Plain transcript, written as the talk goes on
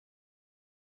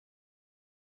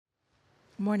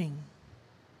Morning.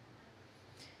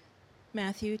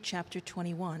 Matthew chapter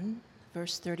 21,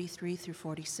 verse 33 through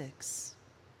 46.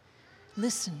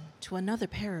 Listen to another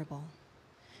parable.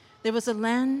 There was a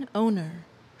landowner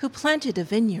who planted a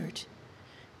vineyard.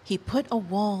 He put a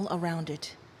wall around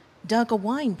it, dug a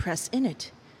winepress in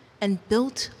it, and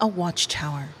built a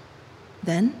watchtower.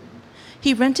 Then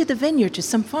he rented the vineyard to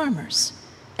some farmers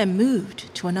and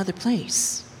moved to another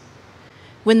place.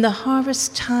 When the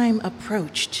harvest time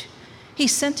approached, he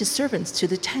sent his servants to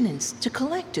the tenants to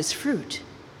collect his fruit.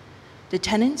 The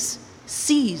tenants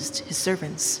seized his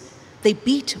servants. They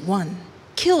beat one,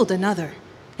 killed another,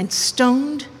 and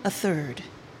stoned a third.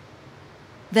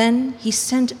 Then he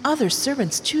sent other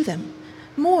servants to them,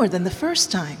 more than the first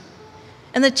time,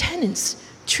 and the tenants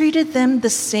treated them the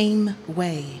same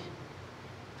way.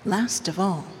 Last of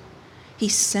all, he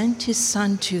sent his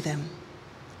son to them.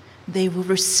 They will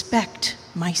respect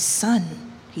my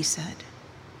son, he said.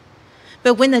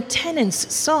 But when the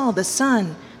tenants saw the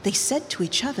son, they said to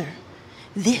each other,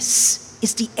 "This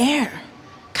is the heir.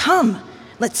 Come,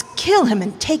 let's kill him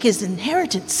and take his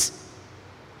inheritance."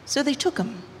 So they took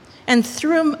him and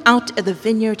threw him out of the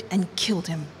vineyard and killed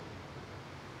him.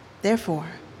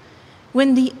 Therefore,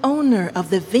 when the owner of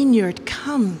the vineyard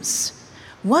comes,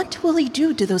 what will he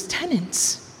do to those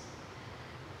tenants?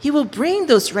 "He will bring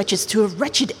those wretches to a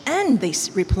wretched end," they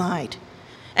replied,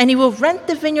 "and he will rent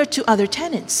the vineyard to other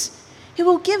tenants. He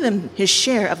will give him his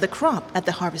share of the crop at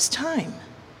the harvest time."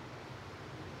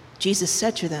 Jesus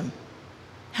said to them,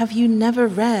 "Have you never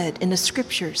read in the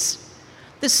scriptures,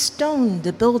 'The stone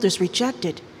the builders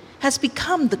rejected has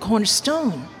become the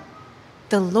cornerstone'?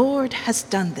 The Lord has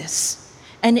done this,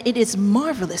 and it is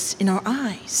marvelous in our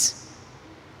eyes.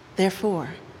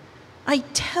 Therefore, I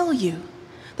tell you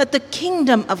that the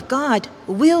kingdom of God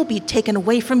will be taken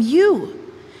away from you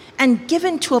and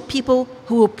given to a people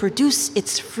who will produce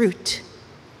its fruit.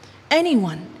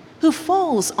 Anyone who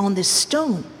falls on this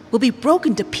stone will be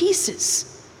broken to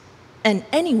pieces, and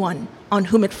anyone on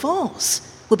whom it falls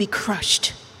will be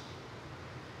crushed."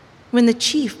 When the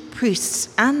chief priests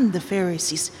and the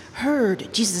Pharisees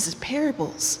heard Jesus'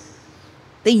 parables,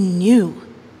 they knew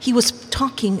he was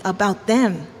talking about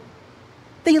them.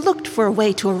 They looked for a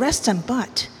way to arrest him,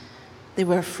 but they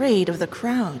were afraid of the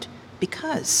crowd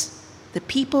because the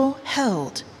people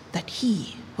held that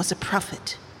he was a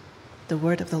prophet. The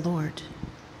word of the Lord.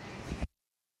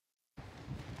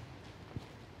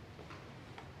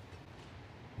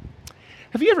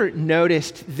 Have you ever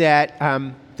noticed that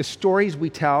the stories we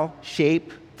tell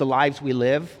shape the lives we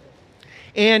live?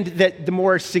 And that the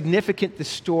more significant the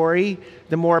story,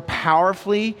 the more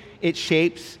powerfully it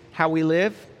shapes how we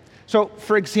live? So,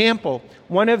 for example,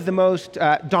 one of the most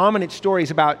dominant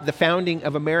stories about the founding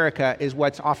of America is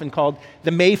what's often called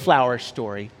the Mayflower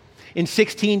story. In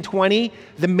 1620,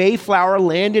 the Mayflower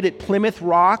landed at Plymouth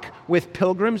Rock with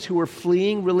pilgrims who were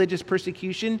fleeing religious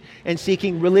persecution and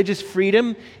seeking religious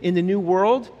freedom in the New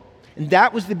World. And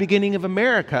that was the beginning of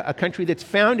America, a country that's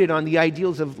founded on the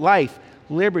ideals of life,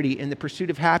 liberty, and the pursuit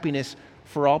of happiness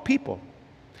for all people.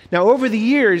 Now, over the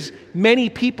years, many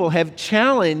people have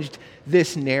challenged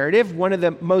this narrative. One of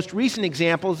the most recent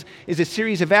examples is a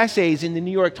series of essays in the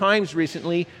New York Times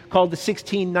recently called the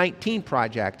 1619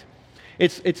 Project.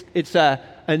 It's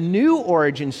a new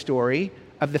origin story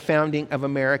of the founding of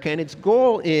America, and its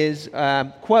goal is,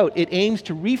 quote, "It aims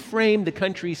to reframe the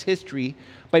country's history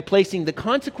by placing the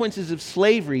consequences of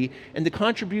slavery and the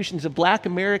contributions of Black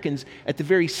Americans at the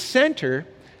very center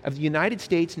of the United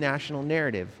States national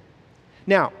narrative."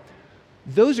 Now,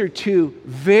 those are two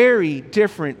very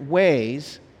different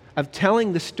ways of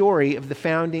telling the story of the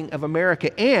founding of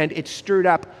America, and it stirred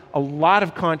up a lot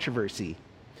of controversy.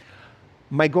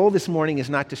 My goal this morning is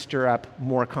not to stir up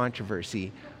more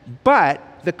controversy, but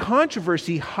the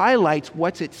controversy highlights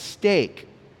what's at stake.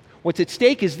 What's at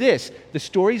stake is this: the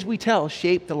stories we tell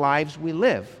shape the lives we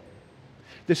live.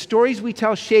 The stories we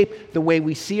tell shape the way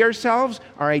we see ourselves,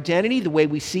 our identity, the way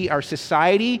we see our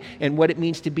society, and what it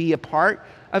means to be a part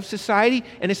of society.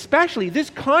 And especially this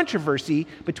controversy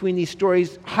between these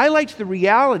stories highlights the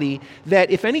reality that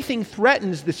if anything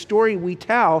threatens the story we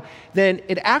tell, then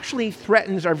it actually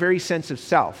threatens our very sense of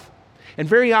self. And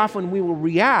very often we will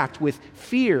react with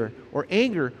fear or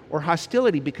anger or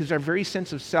hostility because our very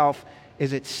sense of self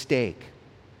is at stake.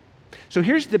 So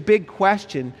here's the big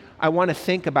question I want to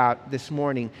think about this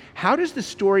morning. How does the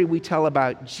story we tell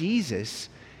about Jesus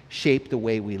shape the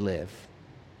way we live?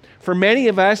 For many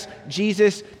of us,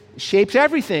 Jesus shapes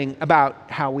everything about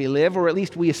how we live, or at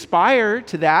least we aspire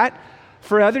to that.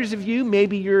 For others of you,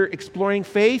 maybe you're exploring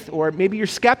faith, or maybe you're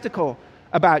skeptical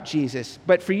about Jesus.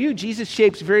 But for you, Jesus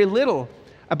shapes very little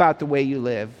about the way you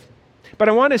live. But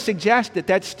I want to suggest that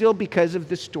that's still because of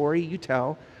the story you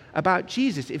tell about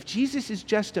Jesus. If Jesus is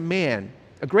just a man,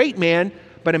 a great man,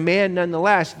 but a man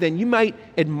nonetheless, then you might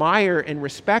admire and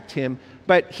respect him,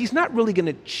 but he's not really going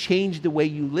to change the way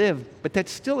you live. But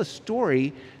that's still a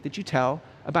story that you tell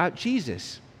about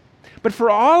Jesus. But for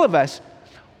all of us,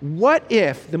 what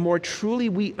if the more truly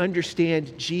we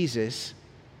understand Jesus,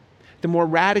 the more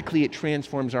radically it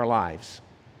transforms our lives?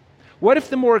 What if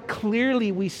the more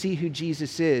clearly we see who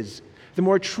Jesus is, the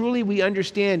more truly we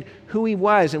understand who he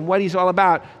was and what he's all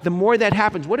about, the more that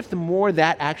happens? What if the more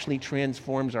that actually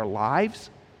transforms our lives?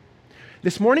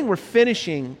 This morning we're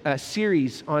finishing a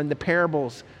series on the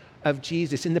parables of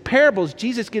Jesus. In the parables,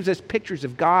 Jesus gives us pictures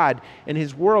of God and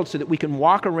his world so that we can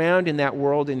walk around in that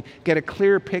world and get a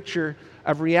clear picture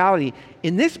of reality.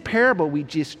 In this parable we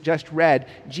just read,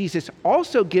 Jesus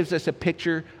also gives us a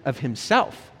picture of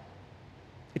himself.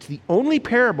 It's the only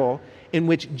parable in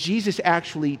which Jesus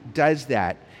actually does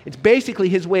that. It's basically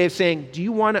his way of saying, do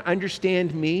you want to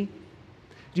understand me?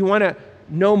 Do you want to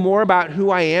know more about who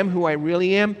I am, who I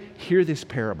really am? Hear this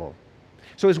parable.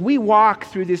 So as we walk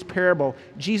through this parable,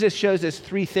 Jesus shows us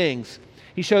three things.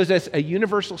 He shows us a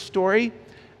universal story,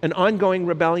 an ongoing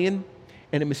rebellion,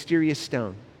 and a mysterious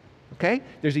stone. Okay?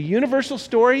 There's a universal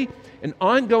story, an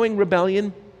ongoing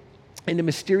rebellion, and a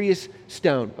mysterious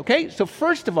stone. Okay? So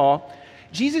first of all,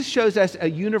 Jesus shows us a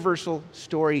universal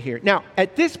story here. Now,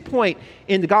 at this point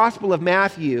in the Gospel of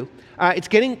Matthew, it's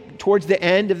getting towards the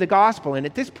end of the Gospel. And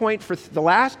at this point, for the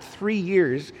last 3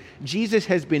 years, Jesus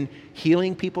has been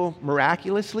healing people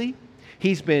miraculously.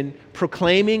 He's been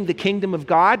proclaiming the kingdom of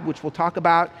God, which we'll talk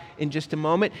about in just a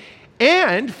moment.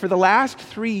 And for the last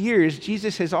 3 years,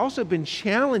 Jesus has also been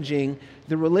challenging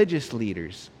the religious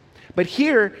leaders. But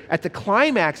here, at the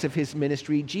climax of his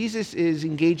ministry, Jesus is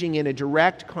engaging in a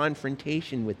direct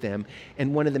confrontation with them.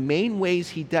 And one of the main ways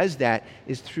he does that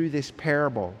is through this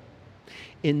parable.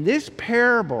 In this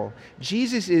parable,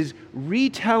 Jesus is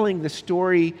retelling the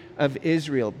story of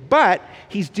Israel, but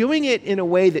he's doing it in a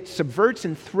way that subverts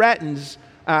and threatens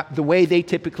the way they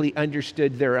typically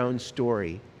understood their own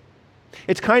story.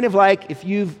 It's kind of like if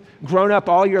you've grown up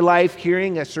all your life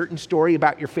hearing a certain story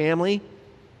about your family,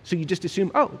 so you just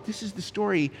assume, oh, this is the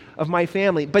story of my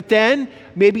family. But then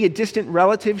maybe a distant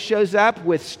relative shows up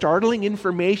with startling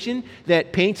information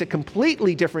that paints a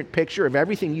completely different picture of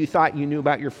everything you thought you knew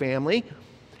about your family.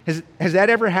 Has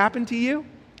that ever happened to you?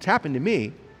 It's happened to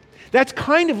me. That's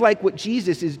kind of like what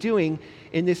Jesus is doing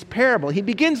in this parable. He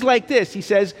begins like this. He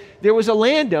says, there was a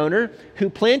landowner who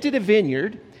planted a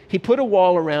vineyard. He put a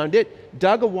wall around it,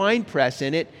 dug a wine press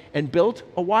in it, and built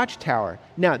a watchtower.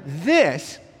 Now,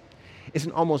 this is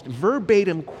an almost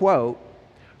verbatim quote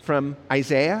from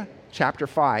Isaiah chapter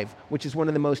 5, which is one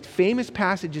of the most famous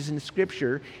passages in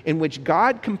Scripture in which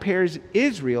God compares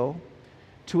Israel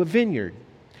to a vineyard.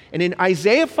 And in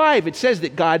Isaiah 5, it says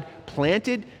that God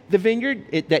planted the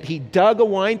vineyard, that he dug a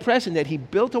wine press, and that he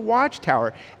built a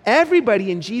watchtower.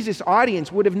 Everybody in Jesus'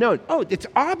 audience would have known, oh, it's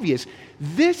obvious.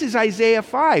 This is Isaiah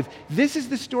 5. This is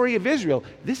the story of Israel.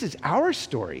 This is our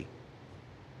story.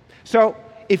 So,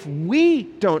 if we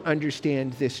don't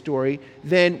understand this story,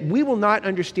 then we will not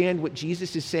understand what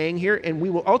Jesus is saying here, and we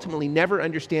will ultimately never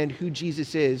understand who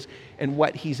Jesus is and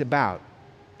what he's about.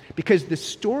 Because the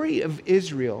story of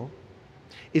Israel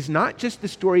is not just the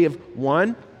story of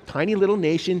one tiny little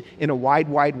nation in a wide,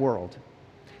 wide world.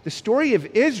 The story of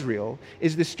Israel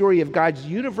is the story of God's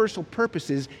universal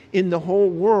purposes in the whole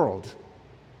world.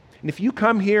 And if you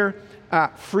come here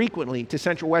frequently to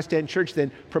Central West End Church,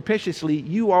 then propitiously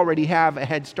you already have a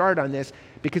head start on this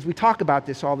because we talk about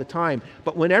this all the time.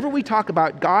 But whenever we talk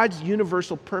about God's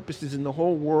universal purposes in the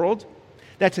whole world,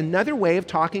 that's another way of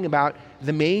talking about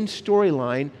the main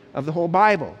storyline of the whole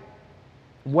Bible.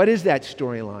 What is that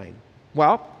storyline?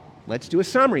 Well, let's do a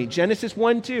summary. Genesis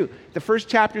 1-2, the first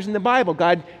chapters in the Bible.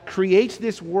 God creates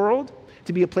this world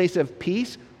to be a place of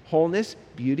peace, wholeness,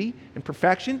 beauty, and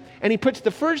perfection. And he puts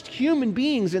the first human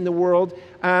beings in the world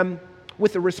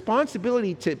with the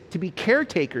responsibility to be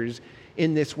caretakers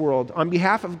in this world on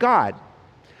behalf of God.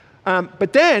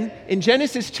 But then, in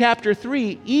Genesis chapter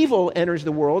 3, evil enters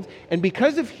the world, and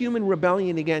because of human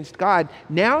rebellion against God,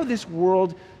 now this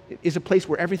world is a place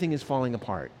where everything is falling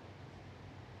apart.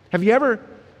 Have you ever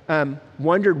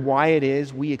wondered why it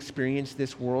is we experience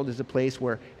this world as a place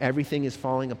where everything is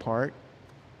falling apart?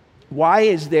 Why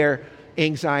is there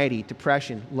anxiety,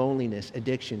 depression, loneliness,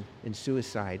 addiction, and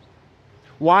suicide?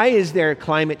 Why is there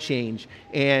climate change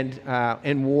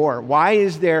and war? Why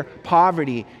is there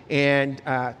poverty and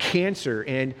cancer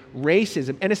and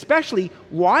racism? And especially,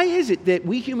 why is it that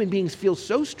we human beings feel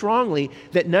so strongly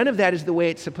that none of that is the way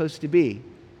it's supposed to be?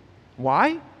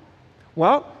 Why?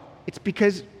 Well, it's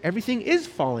because everything is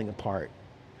falling apart.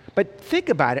 But think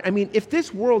about it. I mean, if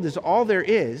this world is all there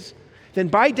is, then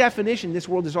by definition, this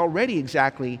world is already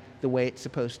exactly the way it's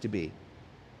supposed to be.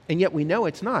 And yet we know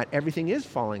it's not. Everything is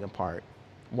falling apart.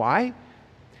 Why?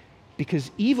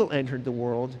 Because evil entered the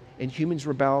world and humans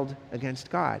rebelled against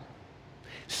God.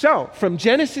 So, from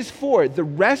Genesis 4, the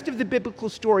rest of the biblical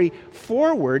story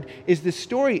forward is the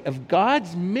story of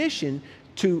God's mission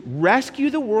to rescue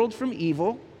the world from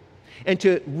evil and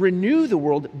to renew the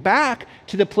world back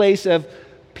to the place of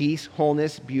peace,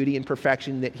 wholeness, beauty, and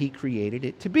perfection that He created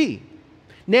it to be.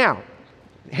 Now,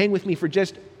 hang with me for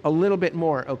just a little bit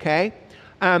more, okay?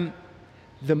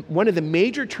 One of the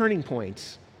major turning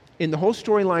points in the whole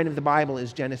storyline of the Bible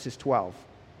is Genesis 12.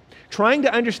 Trying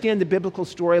to understand the biblical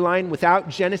storyline without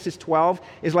Genesis 12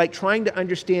 is like trying to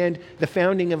understand the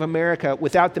founding of America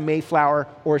without the Mayflower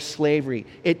or slavery.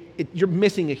 You're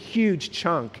missing a huge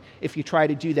chunk if you try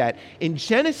to do that. In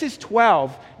Genesis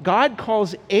 12, God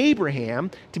calls Abraham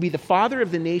to be the father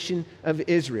of the nation of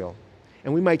Israel.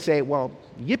 And we might say, well,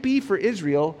 yippee for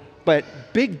Israel, but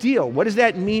big deal. What does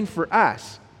that mean for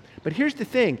us? But here's the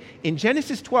thing. In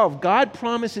Genesis 12, God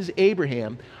promises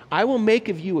Abraham, I will make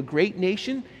of you a great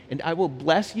nation, and I will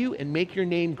bless you and make your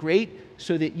name great,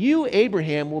 so that you,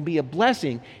 Abraham, will be a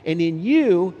blessing. And in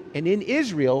you and in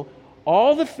Israel,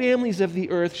 all the families of the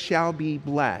earth shall be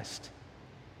blessed.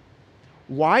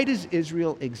 Why does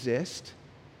Israel exist?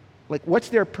 Like, what's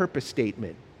their purpose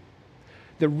statement?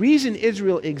 The reason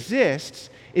Israel exists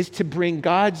is to bring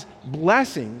God's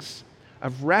blessings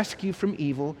of rescue from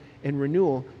evil and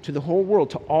renewal to the whole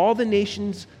world, to all the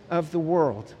nations of the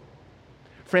world.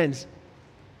 Friends,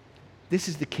 this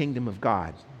is the kingdom of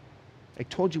God. I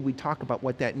told you we'd talk about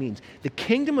what that means. The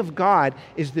kingdom of God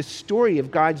is the story of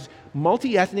God's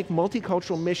multi-ethnic,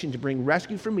 multicultural mission to bring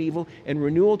rescue from evil and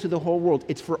renewal to the whole world.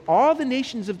 It's for all the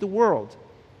nations of the world.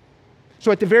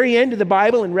 So at the very end of the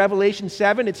Bible in Revelation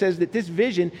 7, it says that this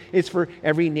vision is for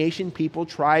every nation, people,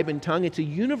 tribe, and tongue. It's a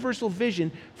universal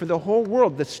vision for the whole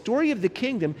world. The story of the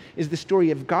kingdom is the story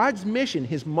of God's mission,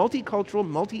 His multicultural,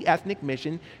 multi-ethnic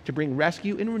mission to bring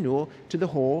rescue and renewal to the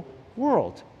whole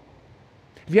world.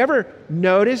 Have you ever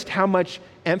noticed how much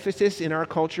emphasis in our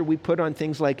culture we put on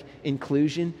things like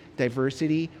inclusion,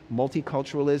 diversity,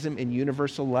 multiculturalism, and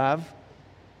universal love?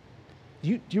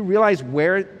 Do you realize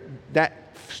where that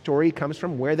story comes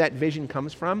from, where that vision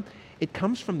comes from? It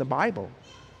comes from the Bible.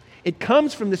 It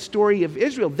comes from the story of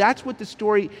Israel. That's what the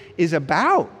story is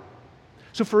about.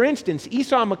 So for instance,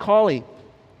 Esau McCaulley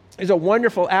is a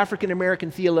wonderful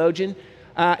African-American theologian.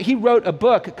 He wrote a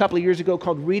book a couple of years ago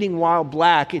called Reading While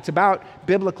Black. It's about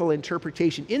biblical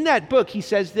interpretation. In that book, he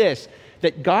says this,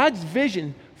 that God's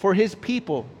vision for His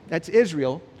people, that's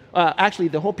Israel, actually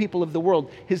the whole people of the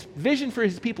world, His vision for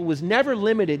His people was never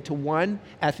limited to one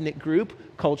ethnic group,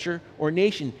 culture, or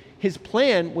nation. His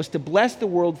plan was to bless the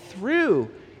world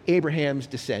through Abraham's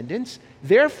descendants.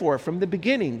 Therefore, from the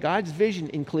beginning, God's vision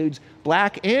includes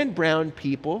black and brown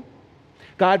people.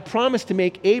 God promised to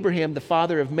make Abraham the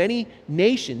father of many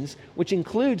nations, which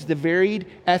includes the varied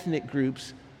ethnic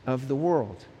groups of the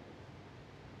world.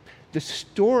 The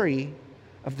story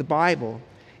of the Bible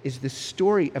is the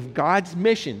story of God's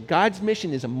mission. God's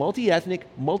mission is a multi-ethnic,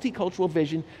 multicultural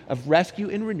vision of rescue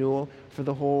and renewal for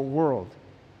the whole world.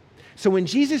 So when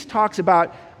Jesus talks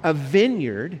about a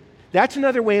vineyard, that's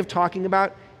another way of talking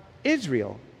about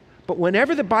Israel. But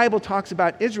whenever the Bible talks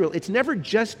about Israel, it's never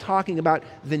just talking about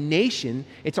the nation.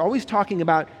 It's always talking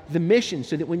about the mission,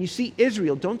 so that when you see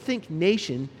Israel, don't think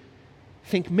nation,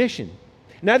 think mission.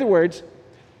 In other words,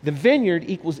 the vineyard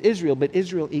equals Israel, but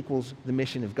Israel equals the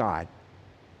mission of God.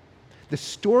 The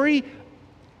story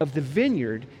of the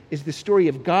vineyard is the story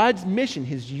of God's mission,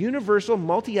 His universal,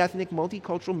 multi-ethnic,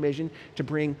 multicultural mission to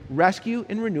bring rescue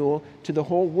and renewal to the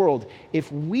whole world.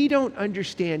 If we don't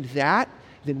understand that,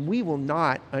 then we will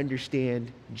not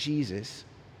understand Jesus.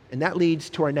 And that leads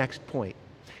to our next point.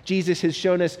 Jesus has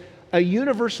shown us a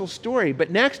universal story,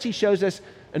 but next He shows us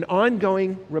an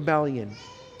ongoing rebellion.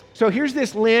 So here's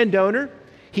this landowner.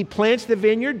 He plants the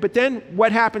vineyard, but then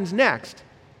what happens next?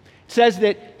 It says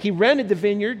that he rented the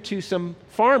vineyard to some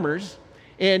farmers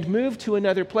and moved to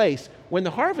another place. When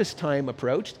the harvest time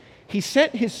approached, he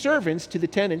sent his servants to the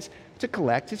tenants to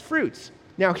collect his fruits.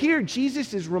 Now here,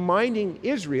 Jesus is reminding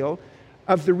Israel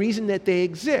of the reason that they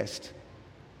exist.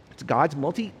 It's God's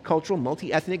multicultural,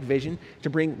 multi-ethnic vision to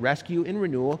bring rescue and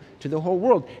renewal to the whole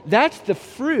world. That's the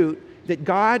fruit that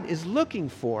God is looking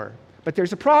for. But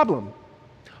there's a problem.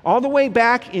 All the way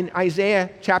back in Isaiah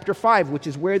chapter 5, which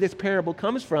is where this parable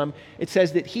comes from, it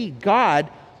says that He, God,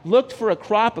 looked for a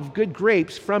crop of good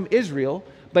grapes from Israel,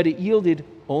 but it yielded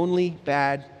only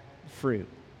bad fruit.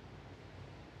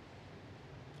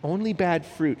 Only bad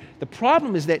fruit. The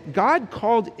problem is that God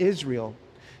called Israel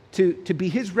to be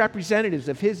his representatives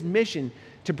of his mission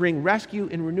to bring rescue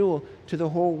and renewal to the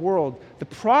whole world. The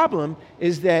problem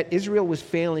is that Israel was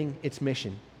failing its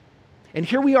mission. And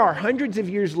here we are, hundreds of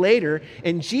years later,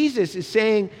 and Jesus is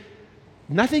saying,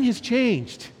 nothing has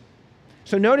changed.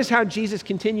 So notice how Jesus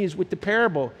continues with the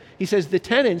parable. He says, the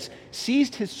tenants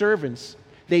seized his servants.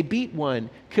 They beat one,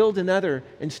 killed another,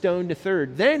 and stoned a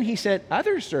third. Then he sent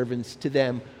other servants to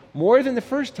them, more than the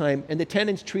first time, and the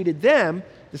tenants treated them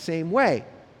the same way.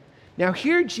 Now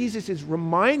here Jesus is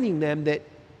reminding them that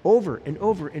over and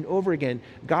over and over again,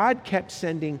 God kept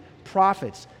sending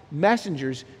prophets,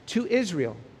 messengers to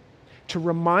Israel to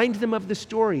remind them of the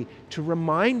story, to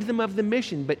remind them of the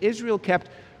mission, but Israel kept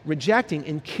rejecting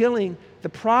and killing the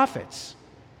prophets.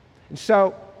 And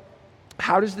so,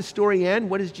 how does the story end?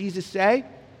 What does Jesus say?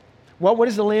 Well, what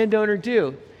does the landowner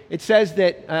do? It says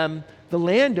that the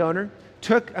landowner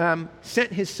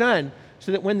sent his son,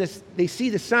 so that when they see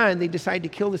the son, they decide to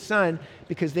kill the son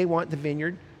because they want the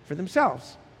vineyard for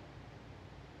themselves.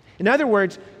 In other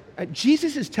words,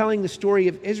 Jesus is telling the story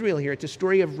of Israel here. It's a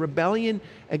story of rebellion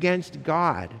against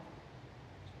God.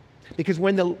 Because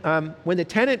when the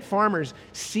tenant farmers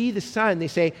see the son, they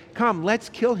say, come, let's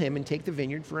kill him and take the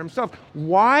vineyard for himself.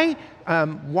 Why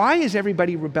is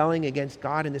everybody rebelling against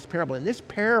God in this parable? In this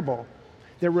parable,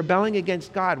 they're rebelling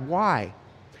against God. Why?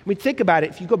 I mean, think about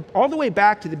it. If you go all the way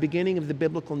back to the beginning of the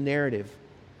biblical narrative,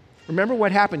 remember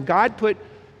what happened. God put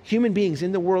human beings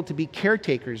in the world to be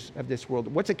caretakers of this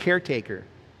world. What's a caretaker?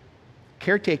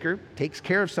 Caretaker takes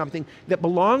care of something that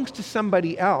belongs to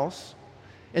somebody else,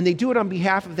 and they do it on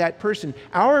behalf of that person.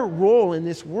 Our role in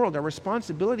this world, our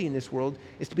responsibility in this world,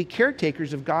 is to be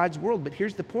caretakers of God's world. But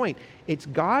here's the point. It's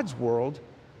God's world,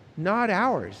 not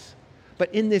ours.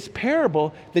 But in this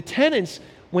parable, the tenants,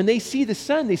 when they see the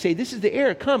son, they say, this is the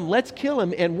heir. Come, let's kill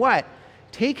him. And what?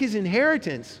 Take his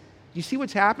inheritance. You see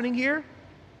what's happening here?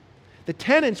 The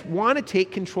tenants want to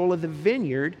take control of the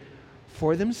vineyard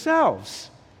for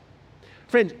themselves.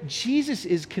 Friends, Jesus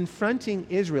is confronting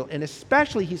Israel, and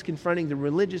especially he's confronting the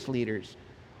religious leaders.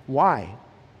 Why?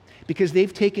 Because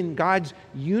they've taken God's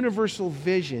universal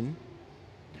vision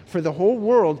for the whole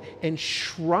world and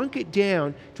shrunk it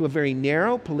down to a very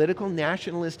narrow political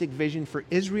nationalistic vision for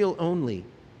Israel only.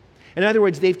 In other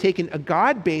words, they've taken a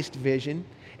God-based vision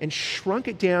and shrunk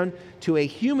it down to a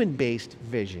human-based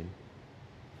vision.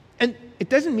 And it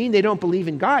doesn't mean they don't believe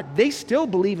in God. They still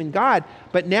believe in God,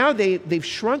 but now they've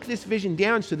shrunk this vision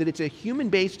down so that it's a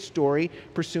human-based story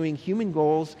pursuing human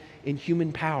goals in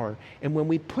human power. And when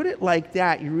we put it like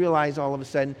that, you realize all of a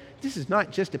sudden, this is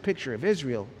not just a picture of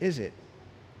Israel, is it?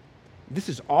 This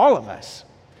is all of us.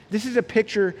 This is a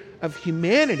picture of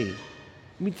humanity.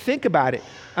 I mean, think about it.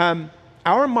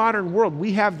 Our modern world,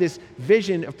 we have this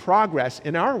vision of progress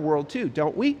in our world too,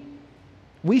 don't we?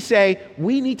 We say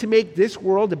we need to make this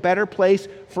world a better place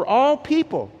for all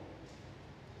people.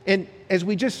 And as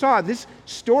we just saw, this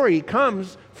story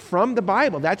comes from the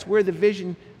Bible. That's where the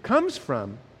vision comes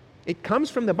from. It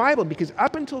comes from the Bible because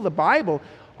up until the Bible,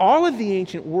 all of the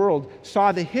ancient world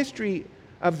saw the history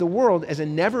of the world as a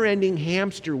never-ending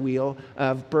hamster wheel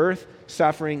of birth,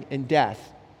 suffering, and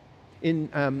death.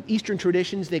 In Eastern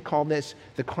traditions, they call this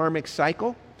the karmic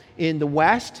cycle. In the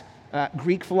West,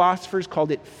 Greek philosophers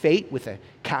called it fate with a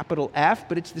capital F,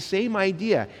 but it's the same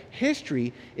idea.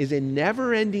 History is a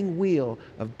never-ending wheel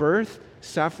of birth,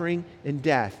 suffering, and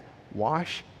death.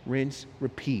 Wash, rinse,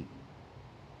 repeat.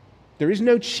 There is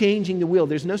no changing the wheel.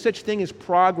 There's no such thing as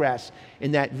progress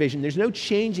in that vision. There's no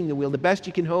changing the wheel. The best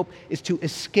you can hope is to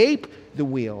escape the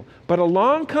wheel. But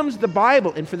along comes the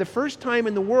Bible, and for the first time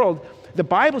in the world, the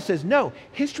Bible says, no,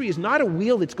 history is not a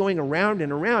wheel that's going around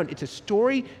and around. It's a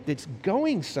story that's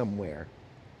going somewhere.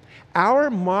 Our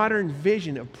modern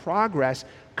vision of progress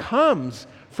comes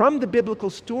from the biblical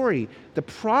story. The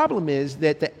problem is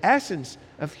that the essence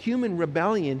of human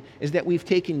rebellion is that we've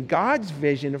taken God's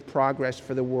vision of progress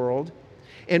for the world,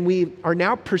 and we are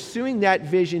now pursuing that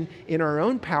vision in our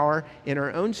own power, in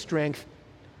our own strength,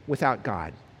 without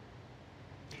God.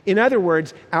 In other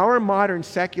words, our modern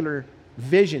secular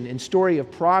vision and story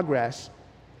of progress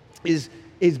is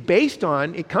based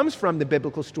on, it comes from the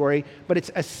biblical story, but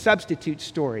it's a substitute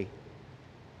story.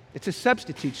 It's a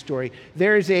substitute story.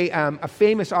 There's a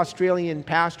famous Australian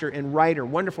pastor and writer,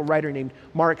 wonderful writer named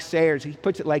Mark Sayers. He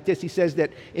puts it like this. He says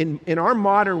that in our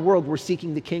modern world, we're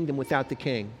seeking the kingdom without the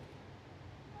king.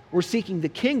 We're seeking the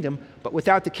kingdom, but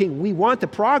without the king. We want the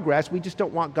progress, we just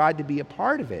don't want God to be a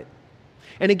part of it.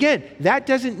 And again, that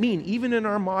doesn't mean, even in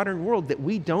our modern world, that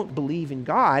we don't believe in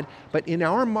God, but in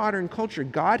our modern culture,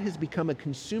 God has become a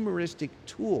consumeristic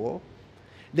tool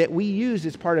that we use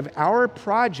as part of our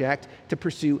project to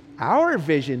pursue our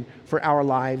vision for our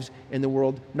lives in the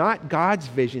world, not God's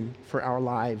vision for our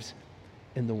lives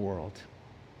in the world.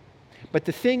 But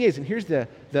the thing is, and here's the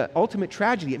ultimate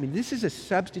tragedy, I mean, this is a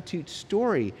substitute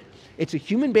story. It's a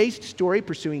human-based story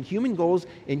pursuing human goals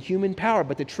and human power.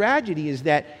 But the tragedy is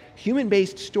that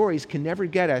human-based stories can never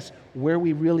get us where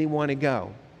we really want to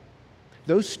go.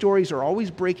 Those stories are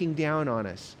always breaking down on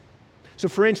us. So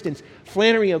for instance,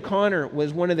 Flannery O'Connor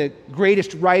was one of the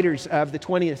greatest writers of the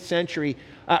 20th century.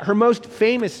 Her most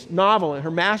famous novel and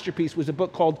her masterpiece was a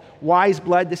book called Wise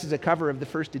Blood. This is a cover of the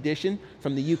first edition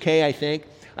from the UK, I think.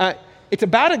 It's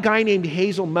about a guy named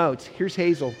Hazel Motes. Here's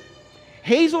Hazel.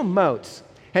 Hazel Motes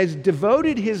has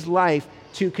devoted his life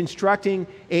to constructing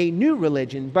a new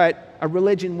religion, but a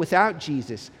religion without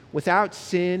Jesus, without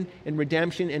sin and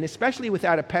redemption, and especially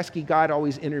without a pesky God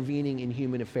always intervening in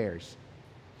human affairs.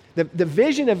 The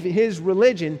vision of his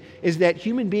religion is that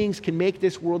human beings can make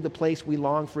this world the place we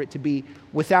long for it to be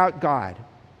without God.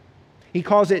 He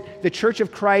calls it the Church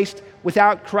of Christ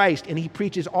without Christ, and he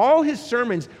preaches all his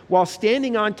sermons while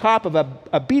standing on top of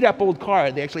a beat-up old car.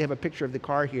 They actually have a picture of the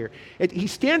car here. He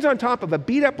stands on top of a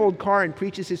beat-up old car and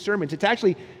preaches his sermons. It's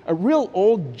actually a real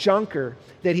old junker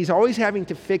that he's always having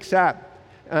to fix up,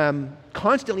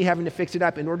 constantly having to fix it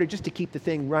up in order just to keep the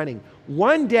thing running.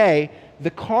 One day,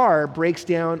 the car breaks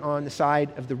down on the side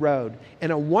of the road,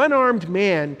 and a one-armed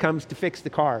man comes to fix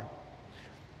the car.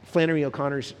 Flannery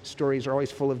O'Connor's stories are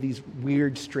always full of these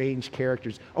weird, strange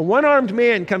characters. A one-armed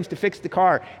man comes to fix the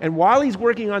car, and while he's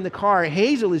working on the car,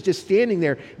 Hazel is just standing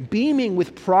there beaming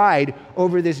with pride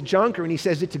over this junker, and he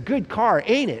says, "It's a good car,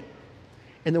 ain't it?"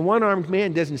 And the one-armed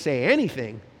man doesn't say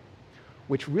anything,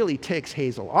 which really ticks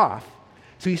Hazel off.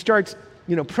 So he starts,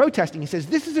 protesting. He says,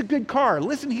 "This is a good car.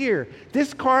 Listen here.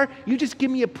 This car, you just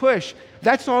give me a push.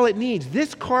 That's all it needs.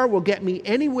 This car will get me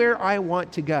anywhere I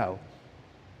want to go."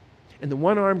 And the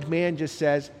one-armed man just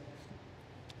says,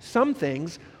 "Some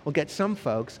things will get some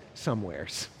folks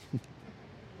somewheres."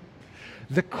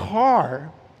 The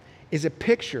car is a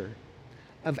picture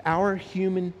of our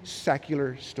human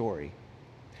secular story.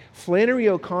 Flannery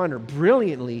O'Connor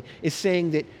brilliantly is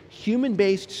saying that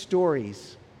human-based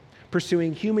stories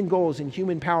pursuing human goals and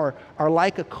human power are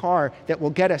like a car that will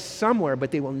get us somewhere,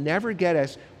 but they will never get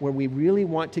us where we really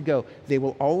want to go. They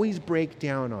will always break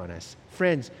down on us.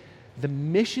 Friends, the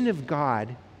mission of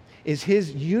God is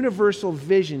his universal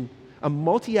vision, a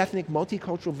multi-ethnic,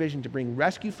 multicultural vision to bring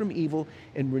rescue from evil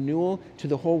and renewal to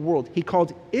the whole world. He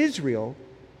called Israel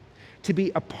to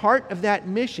be a part of that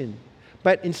mission.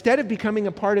 But instead of becoming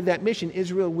a part of that mission,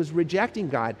 Israel was rejecting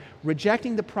God,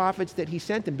 rejecting the prophets that he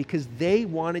sent them because they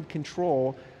wanted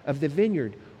control of the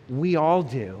vineyard. We all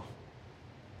do.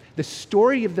 The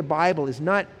story of the Bible is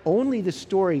not only the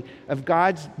story of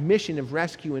God's mission of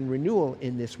rescue and renewal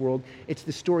in this world, it's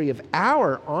the story of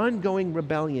our ongoing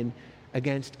rebellion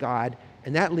against God.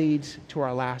 And that leads to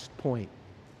our last point.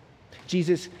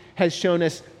 Jesus has shown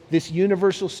us this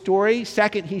universal story.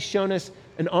 Second, he's shown us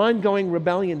an ongoing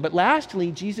rebellion. But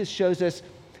lastly, Jesus shows us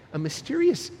a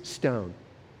mysterious stone.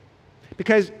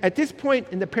 Because at this point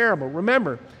in the parable,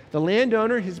 remember, the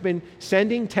landowner has been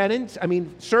sending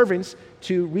servants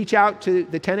to reach out to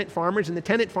the tenant farmers, and the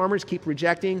tenant farmers keep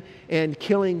rejecting and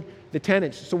killing the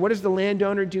tenants. So what does the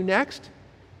landowner do next?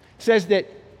 It says that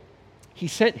he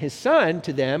sent his son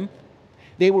to them.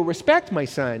 "They will respect my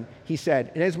son," he said.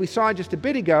 And as we saw just a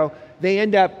bit ago, they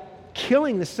end up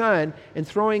killing the son and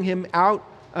throwing him out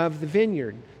of the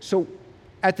vineyard. So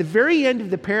at the very end of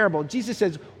the parable, Jesus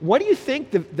says, what do you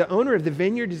think the owner of the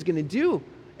vineyard is going to do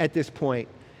at this point?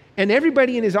 And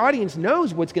everybody in his audience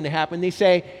knows what's going to happen. They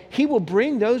say, he will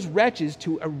bring those wretches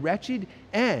to a wretched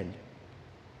end.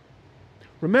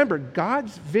 Remember,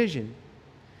 God's vision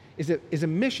is a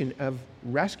mission of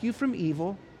rescue from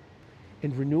evil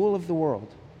and renewal of the world.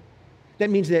 That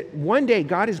means that one day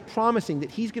God is promising that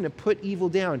he's going to put evil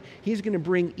down. He's going to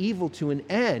bring evil to an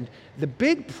end. The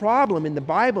big problem in the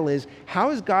Bible is, how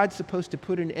is God supposed to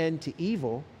put an end to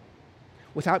evil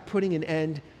without putting an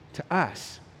end to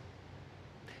us?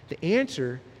 The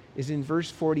answer is in verse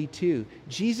 42.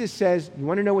 Jesus says, you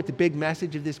want to know what the big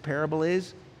message of this parable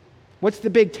is? What's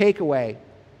the big takeaway?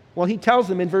 Well, he tells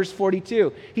them in verse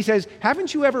 42. He says,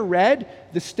 haven't you ever read,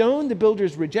 the stone the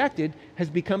builders rejected has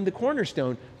become the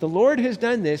cornerstone. The Lord has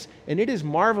done this, and it is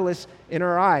marvelous in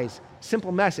our eyes.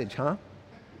 Simple message, huh?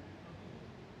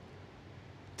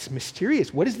 It's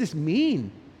mysterious. What does this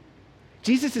mean?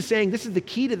 Jesus is saying this is the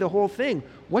key to the whole thing.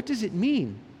 What does it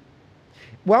mean?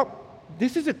 Well,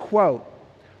 this is a quote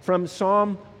from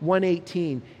Psalm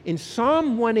 118. In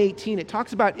Psalm 118, it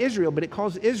talks about Israel, but it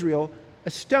calls Israel a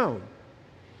stone.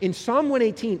 In Psalm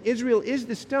 118, Israel is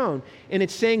the stone, and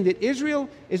it's saying that Israel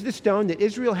is the stone, that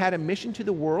Israel had a mission to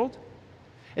the world.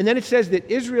 And then it says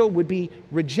that Israel would be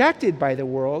rejected by the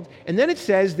world. And then it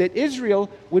says that Israel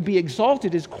would be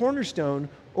exalted as cornerstone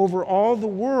over all the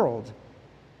world.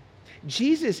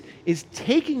 Jesus is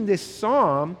taking this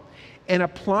psalm and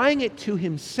applying it to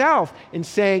himself and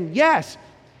saying, yes,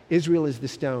 Israel is the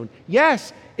stone.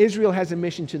 Yes, Israel has a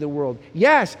mission to the world.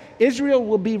 Yes, Israel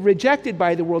will be rejected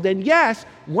by the world. And yes,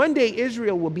 one day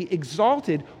Israel will be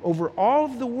exalted over all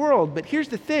of the world. But here's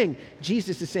the thing.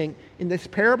 Jesus is saying, in this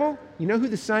parable, you know who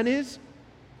the Son is?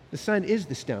 The Son is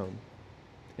the stone.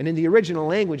 And in the original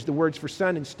language, the words for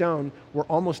son and stone were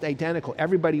almost identical.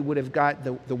 Everybody would have got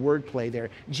the word play there.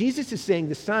 Jesus is saying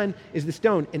the Son is the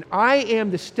stone, and I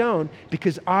am the stone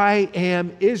because I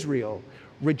am Israel,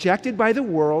 rejected by the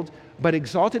world, but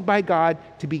exalted by God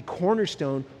to be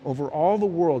cornerstone over all the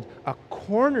world. A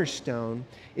cornerstone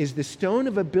is the stone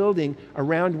of a building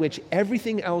around which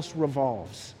everything else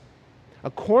revolves. A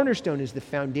cornerstone is the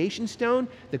foundation stone,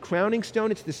 the crowning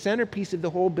stone. It's the centerpiece of the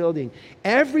whole building.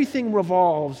 Everything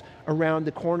revolves around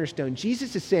the cornerstone.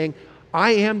 Jesus is saying,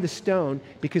 I am the stone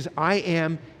because I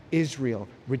am Israel,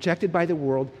 rejected by the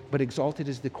world, but exalted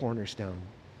as the cornerstone.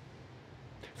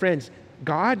 Friends,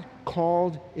 God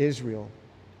called Israel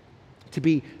to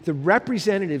be the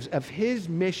representatives of his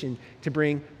mission to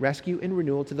bring rescue and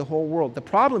renewal to the whole world. The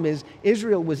problem is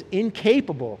Israel was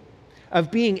incapable of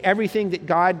being everything that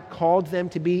God called them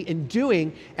to be and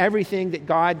doing everything that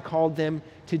God called them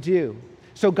to do.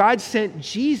 So God sent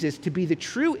Jesus to be the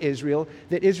true Israel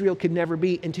that Israel could never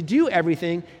be and to do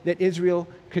everything that Israel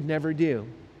could never do.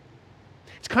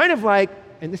 It's kind of like,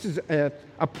 and this is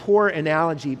a poor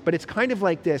analogy, but it's kind of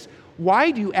like this.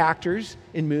 Why do actors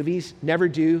in movies never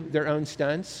do their own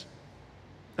stunts?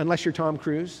 Unless you're Tom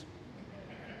Cruise.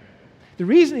 The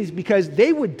reason is because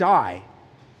they would die.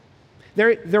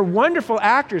 They're wonderful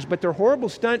actors, but they're horrible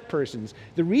stunt persons.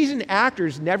 The reason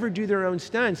actors never do their own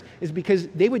stunts is because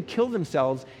they would kill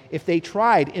themselves if they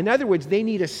tried. In other words, they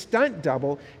need a stunt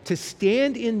double to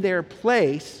stand in their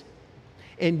place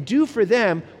and do for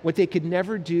them what they could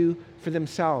never do for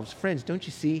themselves. Friends, don't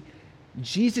you see?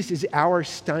 Jesus is our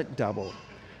stunt double.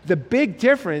 The big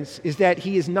difference is that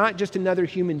he is not just another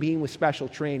human being with special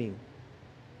training.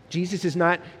 Jesus is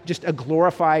not just a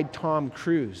glorified Tom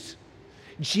Cruise.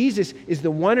 Jesus is the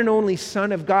one and only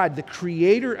Son of God, the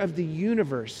creator of the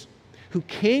universe, who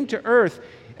came to earth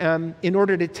in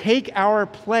order to take our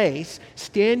place,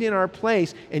 stand in our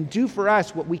place, and do for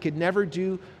us what we could never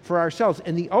do for ourselves.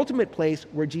 And the ultimate place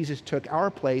where Jesus took our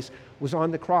place was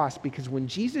on the cross, because when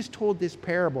Jesus told this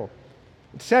parable,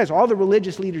 it says all the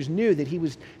religious leaders knew that he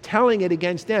was telling it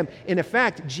against them. In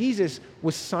effect, Jesus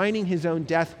was signing his own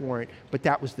death warrant, but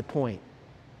that was the point.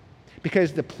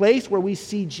 Because the place where we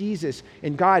see Jesus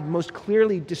and God most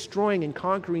clearly destroying and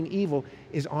conquering evil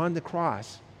is on the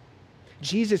cross.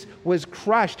 Jesus was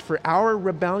crushed for our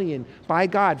rebellion by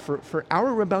God, for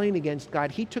our rebellion against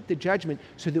God. He took the judgment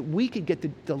so that we could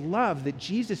get the love that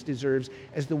Jesus deserves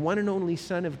as the one and only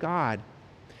Son of God.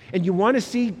 And you want to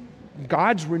see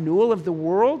God's renewal of the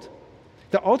world?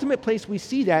 The ultimate place we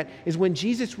see that is when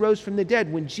Jesus rose from the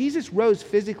dead. When Jesus rose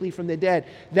physically from the dead,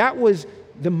 that was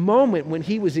the moment when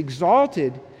he was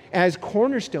exalted as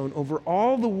cornerstone over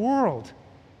all the world.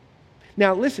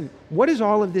 Now listen, what does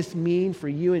all of this mean for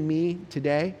you and me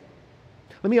today?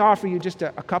 Let me offer you just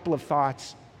a couple of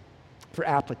thoughts for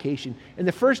application. And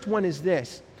the first one is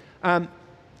this.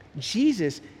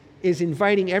 Jesus is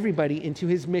inviting everybody into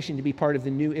his mission to be part of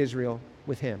the new Israel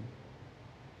with him.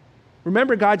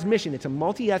 Remember God's mission. It's a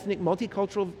multi-ethnic,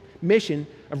 multicultural mission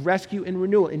of rescue and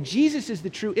renewal. And Jesus is the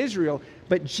true Israel,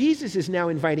 but Jesus is now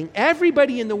inviting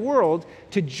everybody in the world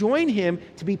to join him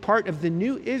to be part of the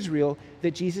new Israel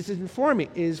that Jesus is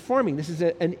forming. This is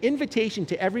an invitation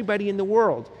to everybody in the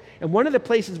world. And one of the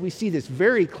places we see this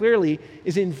very clearly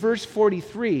is in verse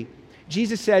 43.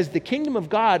 Jesus says, the kingdom of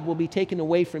God will be taken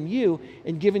away from you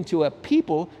and given to a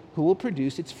people who will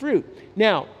produce its fruit.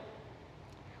 Now,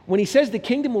 when he says the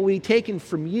kingdom will be taken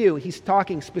from you, he's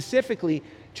talking specifically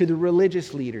to the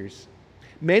religious leaders.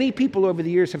 Many people over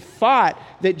the years have thought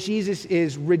that Jesus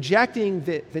is rejecting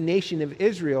the nation of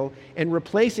Israel and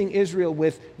replacing Israel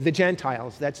with the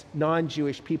Gentiles. That's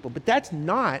non-Jewish people. But that's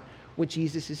not what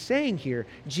Jesus is saying here.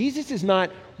 Jesus is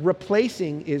not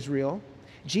replacing Israel.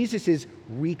 Jesus is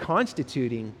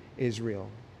reconstituting Israel.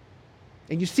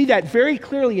 And you see that very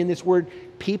clearly in this word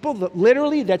people.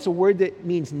 Literally, that's a word that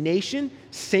means nation,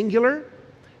 singular,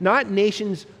 not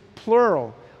nations,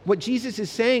 plural. What Jesus is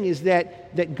saying is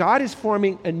that God is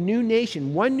forming a new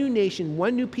nation, one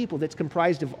new people that's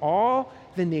comprised of all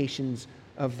the nations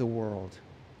of the world.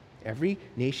 every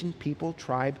nation, people,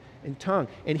 tribe, and tongue.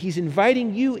 And he's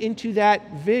inviting you into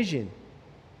that vision.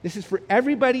 This is for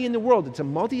everybody in the world. It's a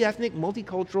multi-ethnic,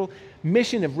 multicultural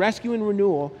mission of rescue and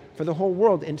renewal for the whole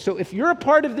world. And so if you're a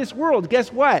part of this world,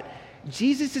 guess what?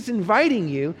 Jesus is inviting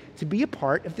you to be a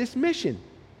part of this mission.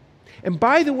 And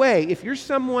by the way, if you're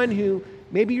someone who,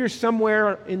 maybe you're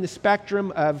somewhere in the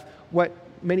spectrum of what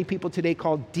many people today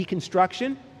call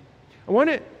deconstruction, I want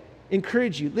to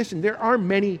encourage you, listen, there are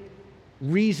many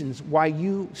reasons why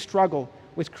you struggle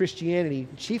with Christianity,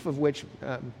 chief of which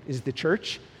is the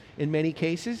church in many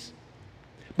cases.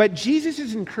 But Jesus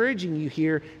is encouraging you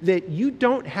here that you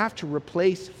don't have to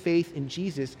replace faith in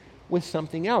Jesus with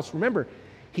something else. Remember,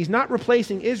 he's not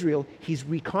replacing Israel, he's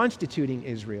reconstituting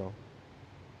Israel.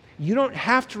 You don't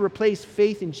have to replace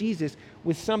faith in Jesus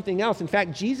with something else. In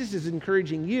fact, Jesus is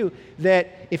encouraging you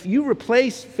that if you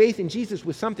replace faith in Jesus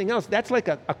with something else, that's like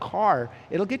a car.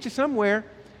 It'll get you somewhere,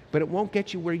 but it won't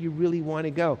get you where you really want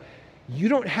to go. You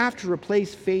don't have to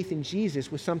replace faith in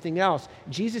Jesus with something else.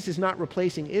 Jesus is not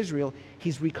replacing Israel.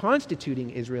 He's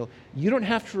reconstituting Israel. You don't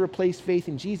have to replace faith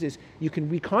in Jesus. You can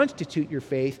reconstitute your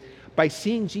faith by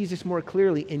seeing Jesus more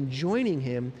clearly and joining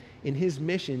him in his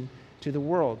mission to the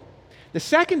world. The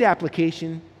second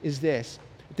application is this.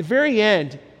 At the very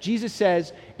end, Jesus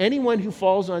says, anyone who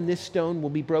falls on this stone will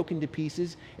be broken to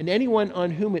pieces, and anyone on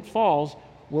whom it falls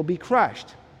will be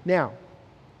crushed. Now,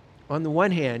 on the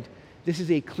one hand, this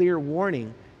is a clear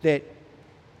warning that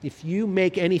if you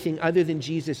make anything other than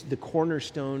Jesus the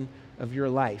cornerstone of your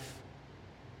life,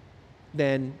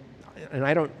 then, and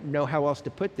I don't know how else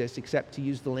to put this except to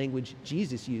use the language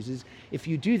Jesus uses, if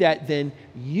you do that, then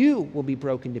you will be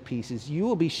broken to pieces. You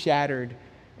will be shattered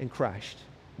and crushed.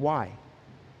 Why?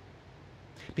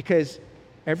 Because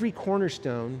every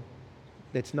cornerstone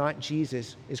that's not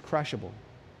Jesus is crushable.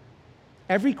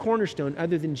 Every cornerstone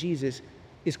other than Jesus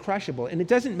is crushable. And it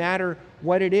doesn't matter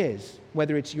what it is,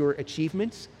 whether it's your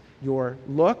achievements, your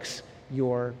looks,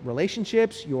 your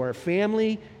relationships, your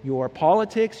family, your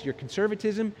politics, your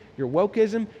conservatism, your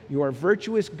wokeism, your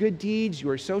virtuous good deeds,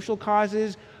 your social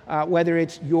causes, whether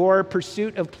it's your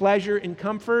pursuit of pleasure and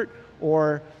comfort,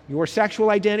 or your sexual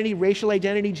identity, racial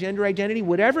identity, gender identity,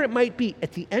 whatever it might be,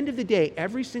 at the end of the day,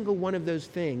 every single one of those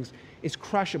things is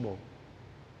crushable.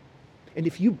 And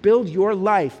if you build your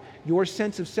life, your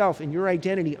sense of self, and your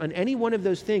identity on any one of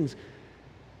those things,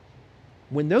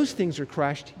 when those things are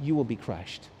crushed, you will be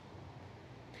crushed.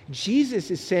 Jesus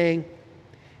is saying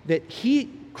that he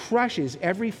crushes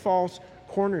every false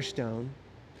cornerstone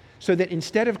so that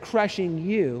instead of crushing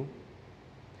you,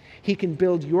 he can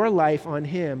build your life on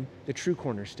him, the true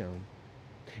cornerstone.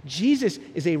 Jesus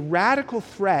is a radical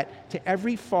threat to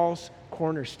every false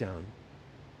cornerstone.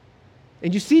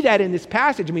 And you see that in this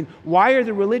passage. I mean, why are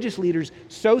the religious leaders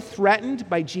so threatened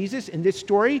by Jesus in this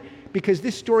story? Because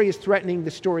this story is threatening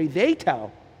the story they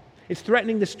tell. It's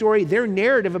threatening the story, their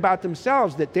narrative about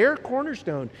themselves, that their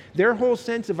cornerstone, their whole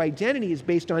sense of identity is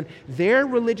based on their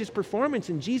religious performance.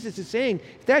 And Jesus is saying,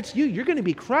 if that's you, you're going to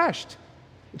be crushed.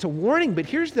 It's a warning, but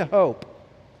here's the hope.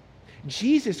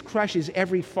 Jesus crushes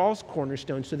every false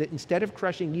cornerstone so that instead of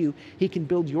crushing you, he can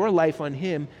build your life on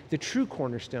him, the true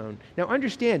cornerstone. Now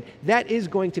understand, that is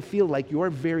going to feel like your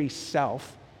very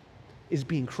self is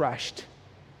being crushed.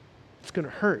 It's going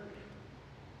to hurt.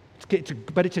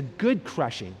 But it's a good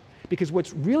crushing, because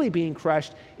what's really being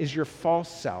crushed is your false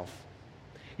self.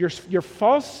 Your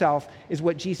false self is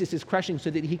what Jesus is crushing so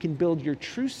that he can build your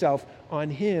true self on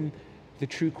him, the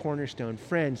true cornerstone.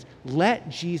 Friends, let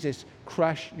Jesus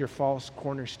crush your false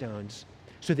cornerstones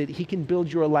so that he can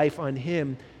build your life on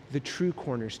him, the true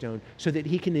cornerstone, so that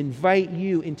he can invite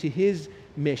you into his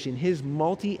mission, his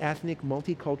multi-ethnic,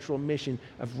 multicultural mission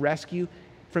of rescue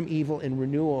from evil and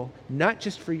renewal, not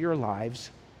just for your lives,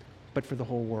 but for the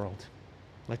whole world.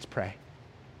 Let's pray.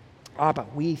 Abba,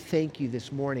 we thank you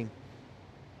this morning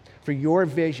for your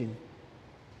vision.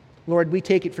 Lord, we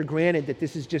take it for granted that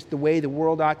this is just the way the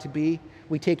world ought to be.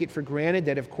 We take it for granted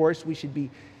that, of course, we should be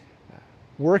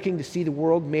working to see the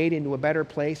world made into a better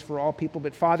place for all people.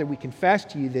 But Father, we confess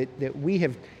to you that we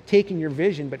have taken your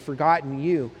vision but forgotten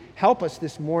you. Help us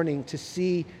this morning to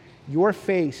see your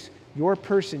face, your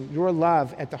person, your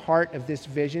love at the heart of this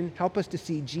vision. Help us to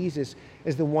see Jesus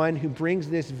as the one who brings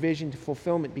this vision to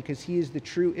fulfillment, because he is the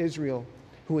true Israel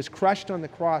who was crushed on the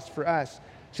cross for us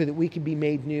so that we can be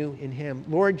made new in him.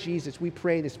 Lord Jesus, we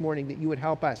pray this morning that you would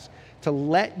help us to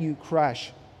let you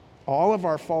crush all of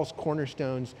our false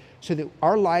cornerstones so that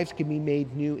our lives can be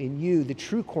made new in you, the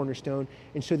true cornerstone,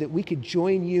 and so that we could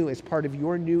join you as part of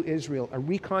your new Israel, a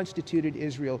reconstituted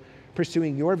Israel,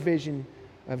 pursuing your vision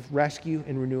of rescue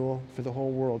and renewal for the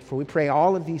whole world. For we pray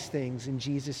all of these things in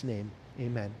Jesus' name.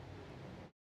 Amen.